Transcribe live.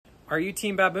Are you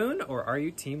Team Baboon or are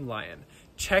you Team Lion?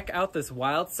 Check out this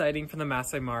wild sighting from the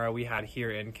Masai Mara we had here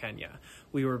in Kenya.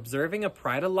 We were observing a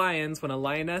pride of lions when a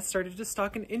lioness started to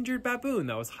stalk an injured baboon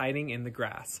that was hiding in the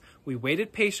grass. We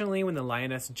waited patiently when the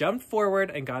lioness jumped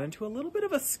forward and got into a little bit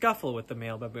of a scuffle with the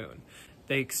male baboon.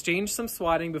 They exchanged some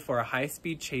swatting before a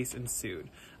high-speed chase ensued.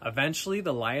 Eventually,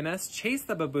 the lioness chased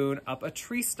the baboon up a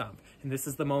tree stump, and this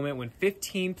is the moment when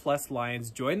 15+ lions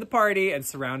joined the party and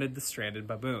surrounded the stranded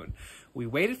baboon. We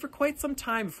waited for quite some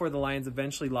time before the lions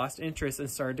eventually lost interest and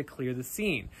started to clear the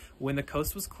scene. When the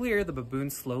coast was clear, the baboon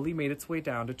slowly made its way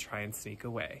down to try and sneak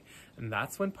away. And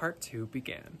that's when part 2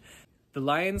 began. The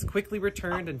lions quickly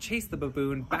returned and chased the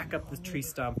baboon back up the tree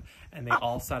stump, and they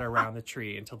all sat around the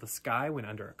tree until the sky went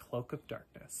under a cloak of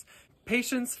darkness.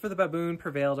 Patience for the baboon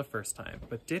prevailed a first time,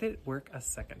 but did it work a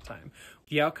second time?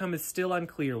 The outcome is still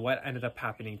unclear what ended up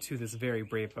happening to this very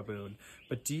brave baboon,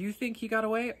 but do you think he got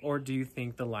away, or do you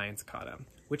think the lions caught him?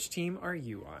 Which team are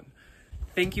you on?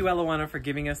 Thank you, Elawana, for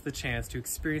giving us the chance to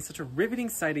experience such a riveting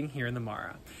sighting here in the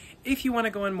Mara. If you want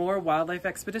to go on more wildlife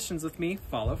expeditions with me,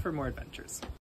 follow for more adventures.